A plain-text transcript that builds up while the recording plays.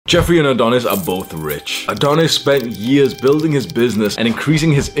Jeffrey and Adonis are both rich. Adonis spent years building his business and increasing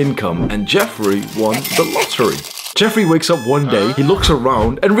his income, and Jeffrey won the lottery. Jeffrey wakes up one day, he looks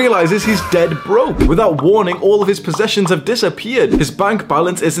around and realizes he's dead broke. Without warning, all of his possessions have disappeared. His bank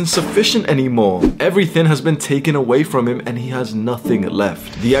balance isn't sufficient anymore. Everything has been taken away from him and he has nothing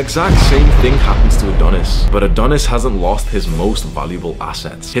left. The exact same thing happens to Adonis, but Adonis hasn't lost his most valuable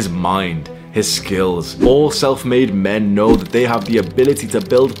assets, his mind, his skills. All self-made men know that they have the ability to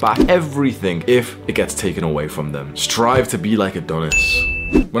build back everything if it gets taken away from them. Strive to be like Adonis.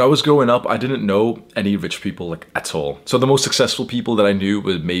 When I was growing up, I didn't know any rich people like at all. So the most successful people that I knew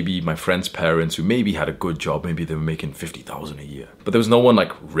were maybe my friends' parents who maybe had a good job, maybe they were making 50,000 a year. But there was no one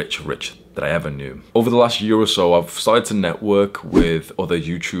like rich that I ever knew. Over the last year or so, I've started to network with other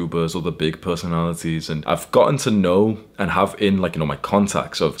YouTubers, other big personalities, and I've gotten to know and have in like, my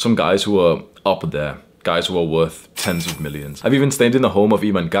contacts of some guys who are up there. Guys who are worth tens of millions. I've even stayed in the home of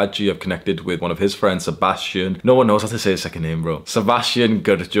Iman Gadji. I've connected with one of his friends, Sebastian. No one knows how to say his second name, bro. Sebastian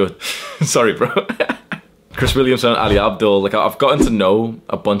Gurjo. Sorry, bro. Chris Williamson, Ali Abdul. Like, I've gotten to know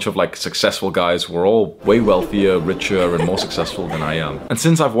a bunch of like successful guys who are all way wealthier, richer, and more successful than I am. And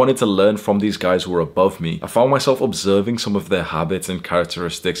since I've wanted to learn from these guys who are above me, I found myself observing some of their habits and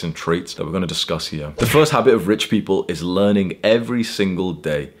characteristics and traits that we're going to discuss here. The first habit of rich people is learning every single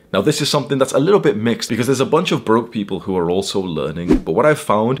day. Now, this is something that's a little bit mixed because there's a bunch of broke people who are also learning. But what I've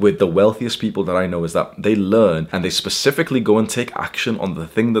found with the wealthiest people that I know is that they learn and they specifically go and take action on the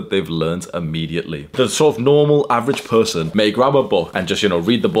thing that they've learned immediately. The sort of normal average person may grab a book and just,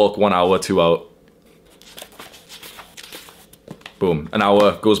 read the book 1 hour, 2 hours. Boom, an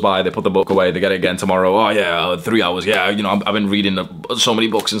hour goes by, they put the book away, they get it again tomorrow. Oh yeah, 3 hours, yeah, I've been reading so many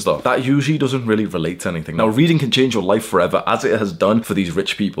books and stuff. That usually doesn't really relate to anything. Now, reading can change your life forever, as it has done for these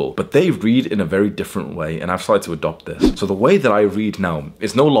rich people, but they read in a very different way, and I've started to adopt this. So the way that I read now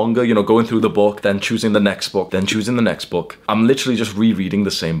is no longer, going through the book, then choosing the next book, then choosing the next book. I'm literally just rereading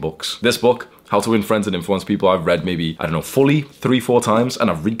the same books. This book, How to Win Friends and Influence People, I've read maybe, fully 3-4 times, and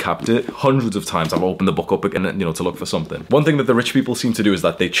I've recapped it hundreds of times. I've opened the book up again, to look for something. One thing that the rich people seem to do is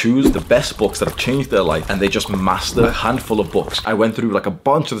that they choose the best books that have changed their life, and they just master a handful of books. I went through like a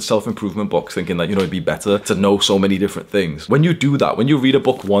bunch of the self-improvement books thinking that, it'd be better to know so many different things. When you do that, when you read a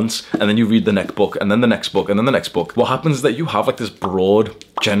book once, and then you read the next book, and then the next book, and then the next book, what happens is that you have like this broad,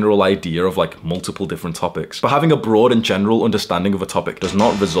 general idea of like multiple different topics. But having a broad and general understanding of a topic does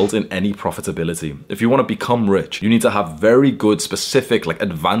not result in any profitability. If you want to become rich, you need to have very good, specific, like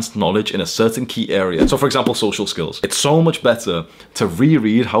advanced knowledge in a certain key area. So for example, social skills. It's so much better to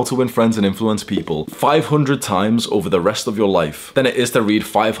reread How to Win Friends and Influence People 500 times over the rest of your life than it is to read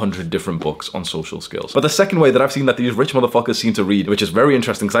 500 different books on social skills. But the second way that I've seen that these rich motherfuckers seem to read, which is very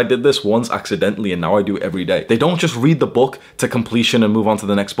interesting because I did this once accidentally and now I do it every day. They don't just read the book to completion and move on to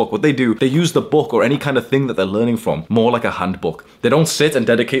the next book. What they do, they use the book or any kind of thing that they're learning from more like a handbook. They don't sit and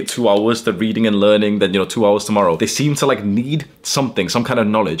dedicate 2 hours to reading and learning, then 2 hours tomorrow. They seem to like need something, some kind of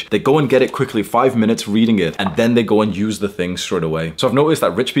knowledge. They go and get it quickly, 5 minutes reading it, and then they go and use the thing straight away. So I've noticed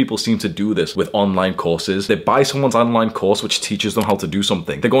that rich people seem to do this with online courses. They buy someone's online course which teaches them how to do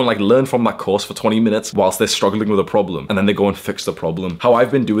something. They go and like learn from that course for 20 minutes whilst they're struggling with a problem, and then they go and fix the problem. How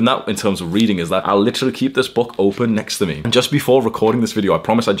I've been doing that in terms of reading is that I'll literally keep this book open next to me. And just before recording this video, I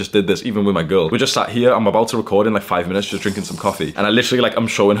promise I just did this even with my girl. We just sat here, I'm about to record in like 5 minutes, just drinking some coffee. And I literally I'm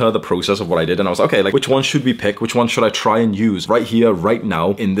showing her the process of what I did. And I was like, okay, like which one should we pick? Which one should I try and use right here, right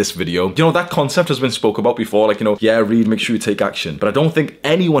now in this video? That concept has been spoke about before, yeah, read, make sure you take action. But I don't think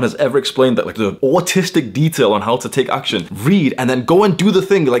anyone has ever explained that, like the autistic detail on how to take action. Read and then go and do the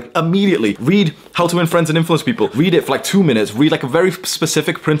thing, like immediately. Read How to Win Friends and Influence People. Read it for like 2 minutes, read like a very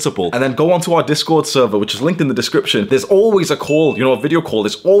specific principle, and then go onto our Discord server, which is linked in the description. There's always a call, a video call.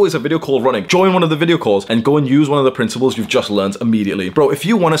 There's always a video call running. Join one of the video calls and go and use one of the principles you've just learned immediately. Bro, if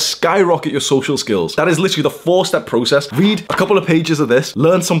you want to skyrocket your social skills, that is literally the 4-step process. Read a couple of pages of this,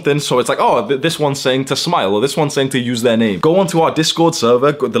 learn something, so it's like, oh, this one's saying to smile, or this one's saying to use their name. Go onto our Discord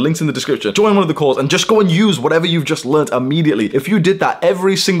server, the link's in the description, join one of the calls, and just go and use whatever you've just learned immediately. If you did that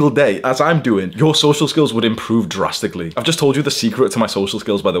every single day, as I'm doing, your social skills would improve drastically. I've just told you the secret to my social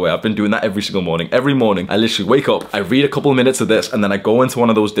skills, by the way. I've been doing that every single morning. Every morning, I literally wake up, I read a couple of minutes of this, and then I go into one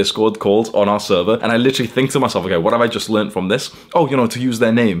of those Discord calls on our server, and I literally think to myself, okay, what have I just learned from this? Oh, to use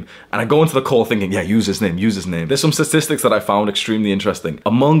their name. And I go into the call thinking, yeah, use his name, use his name. There's some statistics that I found extremely interesting.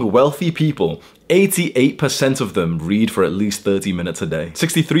 Among wealthy people, 88% of them read for at least 30 minutes a day.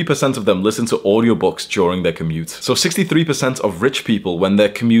 63% of them listen to audiobooks during their commute. So 63% of rich people, when they're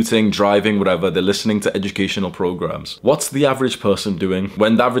commuting, driving, whatever, they're listening to educational programs. What's the average person doing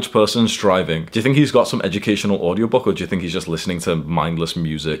when the average person's driving? Do you think he's got some educational audiobook, or do you think he's just listening to mindless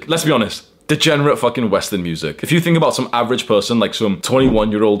music. Let's be honest. Degenerate fucking Western music. If you think about some average person, like some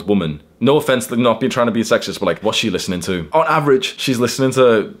 21-year-old woman, no offense, like not being trying to be sexist, but like, what's she listening to? On average, she's listening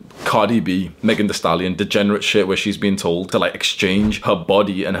to Cardi B, Megan Thee Stallion, degenerate shit where she's being told to like exchange her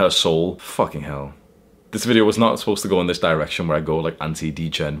body and her soul. Fucking hell. This video was not supposed to go in this direction where I go like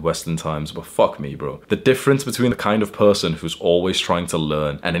anti-degen Western times, but fuck me, bro. The difference between the kind of person who's always trying to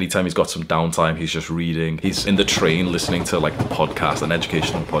learn and anytime he's got some downtime, he's just reading, he's in the train listening to like a podcast, an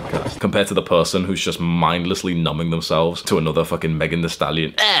educational podcast, compared to the person who's just mindlessly numbing themselves to another fucking Megan Thee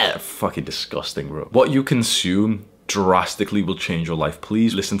Stallion. Fucking disgusting, bro. What you consume drastically will change your life.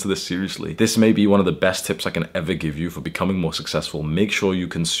 Please listen to this seriously. This may be one of the best tips I can ever give you for becoming more successful. Make sure you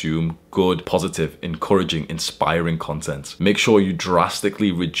consume good, positive, encouraging, inspiring content. Make sure you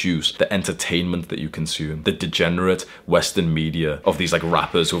drastically reduce the entertainment that you consume. The degenerate Western media of these like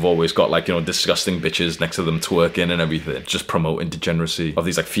rappers who've always got like, you know, disgusting bitches next to them twerking and everything, just promoting degeneracy. Of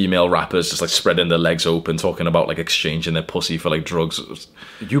these like female rappers just like spreading their legs open, talking about like exchanging their pussy for like drugs.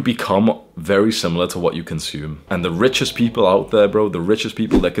 You become very similar to what you consume. And the richest people out there, bro, the richest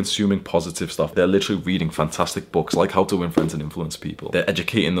people, they're consuming positive stuff. They're literally reading fantastic books like How to Win Friends and Influence People. They're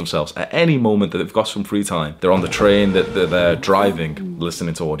educating themselves at any moment that they've got some free time. They're on the train, they're driving,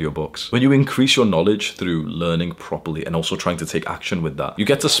 listening to audiobooks. When you increase your knowledge through learning properly and also trying to take action with that, you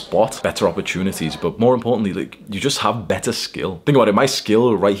get to spot better opportunities, but more importantly, like, you just have better skill. Think about it, my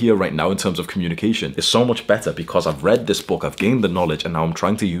skill right here, right now in terms of communication is so much better because I've read this book, I've gained the knowledge, and now I'm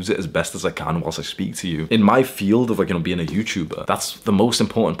trying to use it as best as I can whilst I speak to you. In my field of like, you know, being a YouTuber, that's the most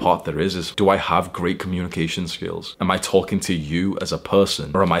important part there is do I have great communication skills? Am I talking to you as a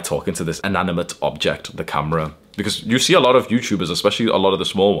person, or am I talking to this inanimate object, the camera? Because you see a lot of YouTubers, especially a lot of the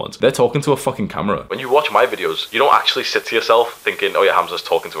small ones, they're talking to a fucking camera. When you watch my videos, you don't actually sit to yourself thinking, oh yeah, Hamza's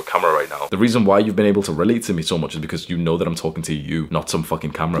talking to a camera right now. The reason why you've been able to relate to me so much is because you know that I'm talking to you, not some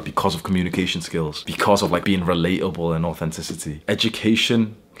fucking camera, because of communication skills, because of like being relatable and authenticity.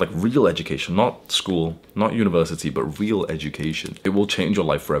 Education, like real education, not school, not university, but real education. It will change your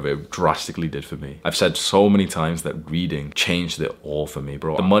life forever. It drastically did for me. I've said so many times that reading changed it all for me,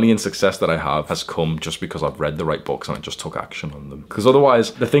 bro. The money and success that I have has come just because I've read the right books and I just took action on them. Because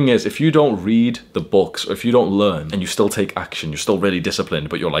otherwise, the thing is, if you don't read the books, or if you don't learn and you still take action, you're still really disciplined,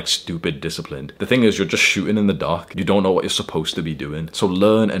 but you're like stupid disciplined. The thing is, you're just shooting in the dark. You don't know what you're supposed to be doing. So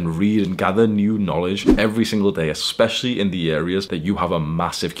learn and read and gather new knowledge every single day, especially in the areas that you have a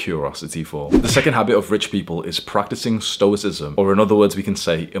massive curiosity for. The second habit of rich people is practicing stoicism, or in other words, we can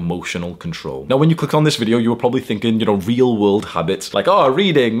say emotional control. Now, when you click on this video, you were probably thinking, you know, real world habits like, oh,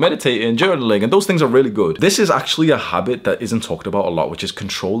 reading, meditating, journaling, and those things are really good. This is actually a habit that isn't talked about a lot, which is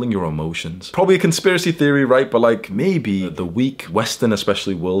controlling your emotions. Probably a conspiracy theory, right? But like maybe the weak Western,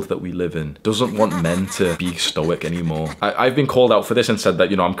 especially world that we live in, doesn't want men to be stoic anymore. I've been called out for this and said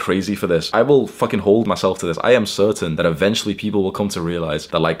that, you know, I'm crazy for this. I will fucking hold myself to this. I am certain that eventually people will come to realize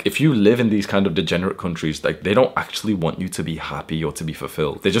that like, if you live in these kind of degenerate countries, like they don't actually want you to be happy or to be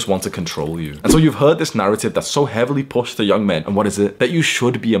fulfilled. They just want to control you. And so you've heard this narrative that's so heavily pushed to young men. And what is it? That you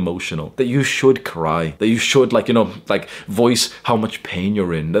should be emotional, that you should cry, that you should like, you know, like voice how much pain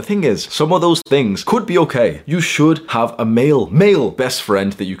you're in. The thing is, some of those things could be okay. You should have a male best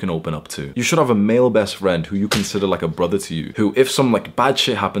friend that you can open up to. You should have a male best friend who you consider like a brother to you, who if some like bad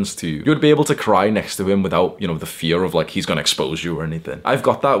shit happens to you, you'd be able to cry next to him without, you know, the fear of like he's gonna expose you or anything. I've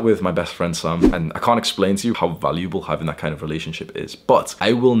got that with my best friend Sam, and I can't explain to you how valuable having that kind of relationship is, but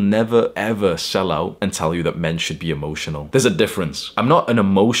I will never ever sell out and tell you that men should be emotional. There's a difference. I'm not an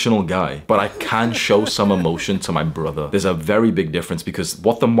emotional guy, but I can show some emotion to my brother. There's a very big difference, because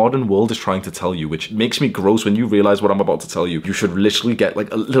what the modern world is trying to tell you, which makes me gross when you realize what I'm about to tell you, you should literally get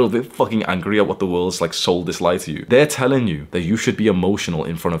like a little bit fucking angry at what the world's like sold this lie to you. They're telling you that you should be emotional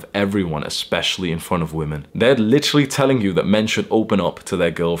in front of everyone, especially in front of women. They're literally telling you that men should open up to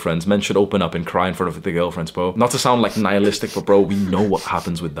their girlfriends. Men should open up and cry in front of their girlfriends, bro. Not to sound like nihilistic, but bro, we know what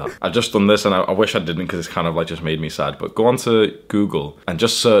happens with that. I've just done this and I wish I didn't, because it's kind of like just made me sad, but go onto Google and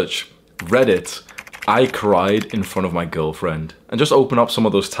just search Reddit, I cried in front of my girlfriend, and just open up some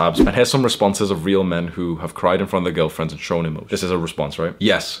of those tabs, and here's some responses of real men who have cried in front of their girlfriends and shown emotion. This is a response, right?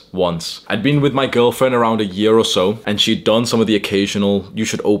 Yes, once. I'd been with my girlfriend around a year or so, and she'd done some of the occasional, you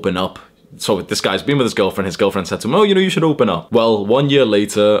should open up, So this guy's been with his girlfriend said to him, oh, you know, you should open up. Well, 1 year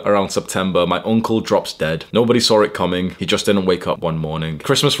later, around September, my uncle drops dead. Nobody saw it coming. He just didn't wake up one morning.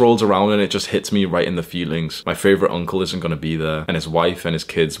 Christmas rolls around and it just hits me right in the feelings. My favorite uncle isn't going to be there, and his wife and his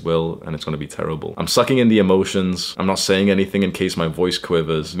kids will, and it's going to be terrible. I'm sucking in the emotions. I'm not saying anything in case my voice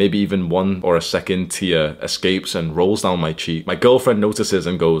quivers. Maybe even one or a second tear escapes and rolls down my cheek. My girlfriend notices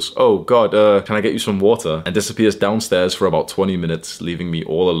and goes, oh God, can I get you some water? And disappears downstairs for about 20 minutes, leaving me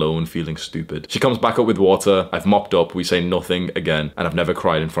all alone feeling stupid. She comes back up with water. I've mopped up. We say nothing again, and I've never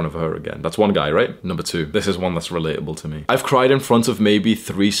cried in front of her again. That's one guy, right? Number two. This is one that's relatable to me. I've cried in front of maybe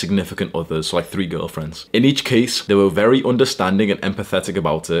 3 significant others, so like 3 girlfriends. In each case, they were very understanding and empathetic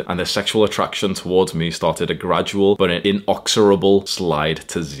about it, and their sexual attraction towards me started a gradual but an inexorable slide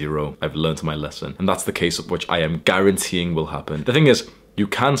to 0. I've learned my lesson, and that's the case of which I am guaranteeing will happen. The thing is, you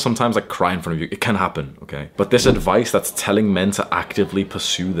can sometimes like cry in front of you. It can happen, okay? But this advice that's telling men to actively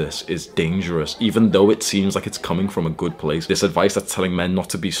pursue this is dangerous, even though it seems like it's coming from a good place. This advice that's telling men not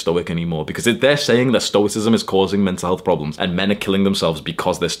to be stoic anymore, because they're saying that stoicism is causing mental health problems and men are killing themselves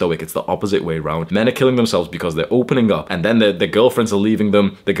because they're stoic. It's the opposite way around. Men are killing themselves because they're opening up, and then their girlfriends are leaving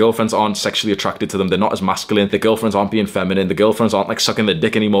them. The girlfriends aren't sexually attracted to them. They're not as masculine. The girlfriends aren't being feminine. The girlfriends aren't like sucking their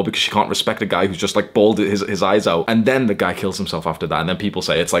dick anymore because she can't respect a guy who's just like bawled his eyes out. And then the guy kills himself after that, and then people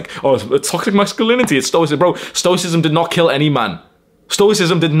say it's like, oh, it's toxic masculinity, it's stoicism. Bro, stoicism did not kill any man.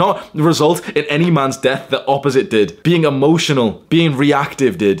 Stoicism did not result in any man's death. The opposite did. Being emotional, being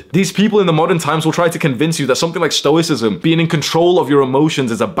reactive did. These people in the modern times will try to convince you that something like stoicism, being in control of your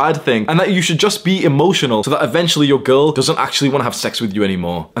emotions, is a bad thing, and that you should just be emotional so that eventually your girl doesn't actually want to have sex with you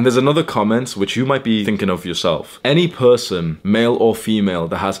anymore. And there's another comment which you might be thinking of yourself. Any person, male or female,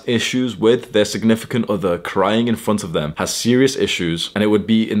 that has issues with their significant other crying in front of them has serious issues, and it would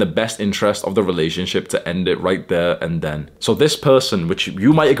be in the best interest of the relationship to end it right there and then. So this person, which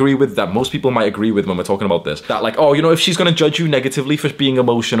you might agree with, that most people might agree with when we're talking about this, that like, oh, you know, if she's going to judge you negatively for being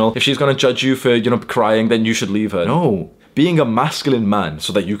emotional, if she's going to judge you for, you know, crying, then you should leave her. No. Being a masculine man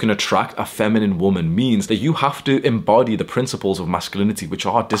so that you can attract a feminine woman means that you have to embody the principles of masculinity, which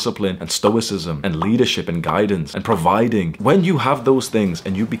are discipline and stoicism and leadership and guidance and providing. When you have those things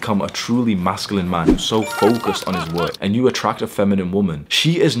and you become a truly masculine man who's so focused on his work, and you attract a feminine woman,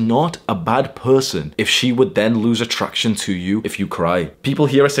 she is not a bad person if she would then lose attraction to you if you cry. People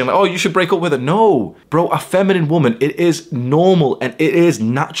here are saying like, oh, you should break up with her. No, bro, a feminine woman, it is normal and it is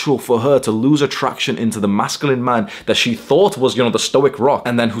natural for her to lose attraction into the masculine man that she thought was, you know, the stoic rock,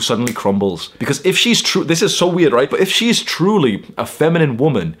 and then who suddenly crumbles. Because if she's true, this is so weird, right? But if she's truly a feminine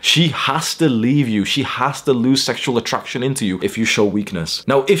woman, she has to leave you. She has to lose sexual attraction into you if you show weakness.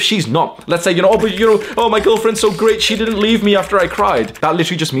 Now, if she's not, let's say, you know, oh, but you know, oh, my girlfriend's so great, she didn't leave me after I cried. That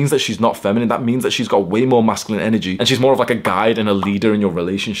literally just means that she's not feminine. That means that she's got way more masculine energy, and she's more of like a guide and a leader in your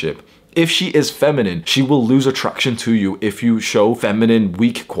relationship. If she is feminine, she will lose attraction to you if you show feminine,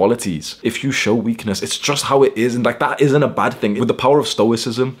 weak qualities. If you show weakness, it's just how it is. And like, that isn't a bad thing. With the power of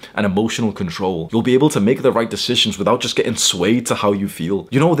stoicism and emotional control, you'll be able to make the right decisions without just getting swayed to how you feel.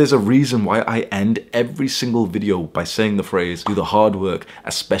 You know, there's a reason why I end every single video by saying the phrase, do the hard work,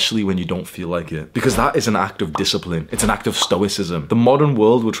 especially when you don't feel like it. Because that is an act of discipline. It's an act of stoicism. The modern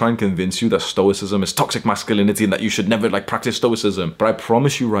world will try and convince you that stoicism is toxic masculinity and that you should never like practice stoicism. But I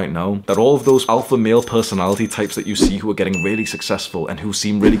promise you right now, that all of those alpha male personality types that you see who are getting really successful and who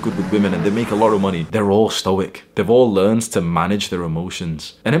seem really good with women and they make a lot of money, they're all stoic. They've all learned to manage their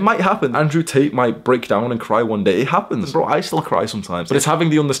emotions. And it might happen. Andrew Tate might break down and cry one day. It happens. Bro, I still cry sometimes. But it's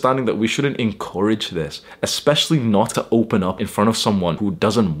having the understanding that we shouldn't encourage this, especially not to open up in front of someone who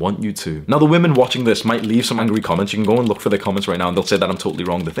doesn't want you to. Now, the women watching this might leave some angry comments. You can go and look for their comments right now and they'll say that I'm totally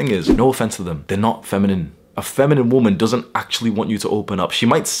wrong. The thing is, no offense to them, they're not feminine. A feminine woman doesn't actually want you to open up. She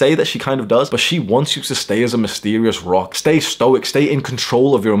might say that she kind of does, but she wants you to stay as a mysterious rock. Stay stoic, stay in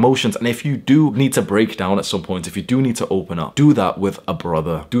control of your emotions. And if you do need to break down at some point, if you do need to open up, do that with a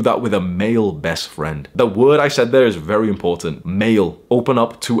brother. Do that with a male best friend. The word I said there is very important. Male. Open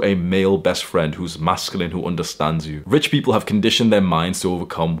up to a male best friend who's masculine, who understands you. Rich people have conditioned their minds to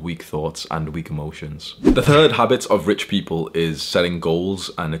overcome weak thoughts and weak emotions. The third habit of rich people is setting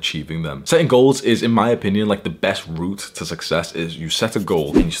goals and achieving them. Setting goals is, in my opinion, like the best route to success. Is you set a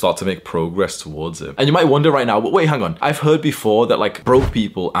goal and you start to make progress towards it. And you might wonder right now, but wait, hang on. I've heard before that like broke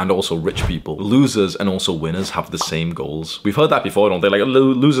people and also rich people, losers and also winners have the same goals. We've heard that before, don't they? Like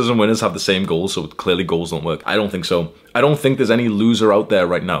losers and winners have the same goals, so clearly goals don't work. I don't think so. I don't think there's any loser out there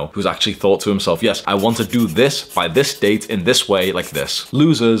right now who's actually thought to himself, yes, I want to do this by this date in this way, like this.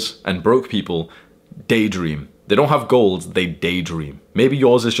 Losers and broke people daydream. They don't have goals, they daydream. Maybe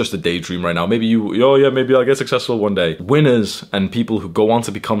yours is just a daydream right now. Maybe oh yeah, maybe I'll get successful one day. Winners and people who go on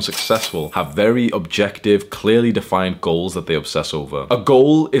to become successful have very objective, clearly defined goals that they obsess over. A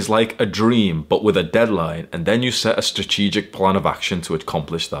goal is like a dream, but with a deadline, and then you set a strategic plan of action to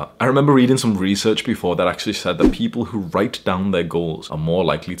accomplish that. I remember reading some research before that actually said that people who write down their goals are more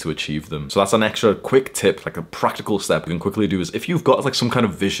likely to achieve them. So that's an extra quick tip, like a practical step you can quickly do, is if you've got like some kind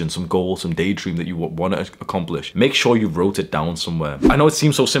of vision, some goal, some daydream that you want to accomplish, make sure you wrote it down somewhere. I know it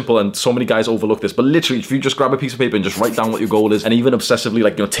seems so simple and so many guys overlook this, but literally if you just grab a piece of paper and just write down what your goal is, and even obsessively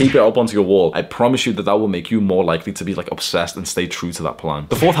like, you know, tape it up onto your wall, I promise you that that will make you more likely to be like obsessed and stay true to that plan.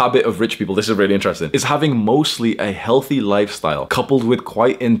 The fourth habit of rich people, this is really interesting, is having mostly a healthy lifestyle coupled with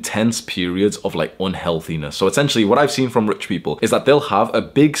quite intense periods of like unhealthiness. So essentially what I've seen from rich people is that they'll have a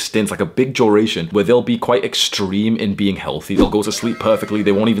big stint, like a big duration, where they'll be quite extreme in being healthy. They'll go to sleep perfectly,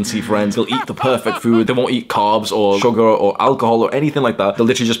 they won't even see friends, they'll eat the perfect food, they won't eat carbs or sugar or alcohol or anything like that. They'll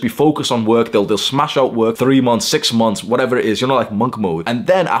literally just be focused on work, they'll smash out work 3 months, 6 months, whatever it is, you know, like monk mode. And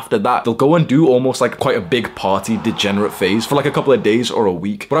then after that, they'll go and do almost like quite a big party degenerate phase for like a couple of days or a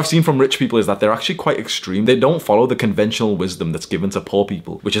week. What I've seen from rich people is that they're actually quite extreme. They don't follow the conventional wisdom that's given to poor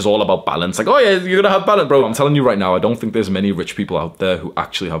people, which is all about balance. Like, oh yeah, you're gonna have balance, bro. I'm telling you right now, I don't think there's many rich people out there who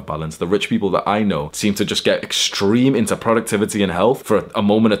actually have balance. The rich people that I know seem to just get extreme into productivity and health for a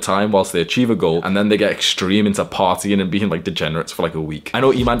moment of time whilst they achieve a goal, and then they get extreme into partying and being like degenerates for like a week. I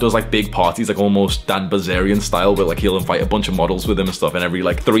know Iman does like big parties, like almost Dan Bazarian style, where like he'll invite a bunch of models with him and stuff, and every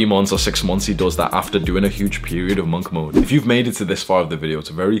like 3 months or 6 months he does that after doing a huge period of monk mode. If you've made it to this far of the video, it's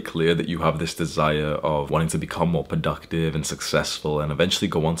very clear that you have this desire of wanting to become more productive and successful and eventually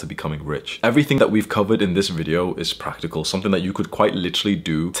go on to becoming rich. Everything that we've covered in this video is practical, something that you could quite literally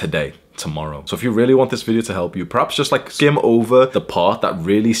do today, tomorrow. So if you really want this video to help you, perhaps just like skim over the part that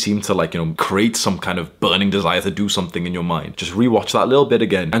really seemed to like, you know, create some kind of burning desire to do something in your mind. Just rewatch that little bit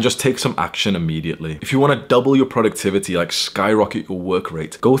again and just take some action immediately. If you want to double your productivity, like skyrocket your work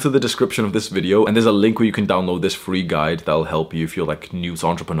rate, go to the description of this video and there's a link where you can download this free guide that'll help you if you're like new to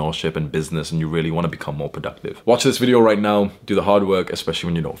entrepreneurship and business and you really want to become more productive. Watch this video right now, do the hard work, especially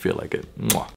when you don't feel like it. Mwah.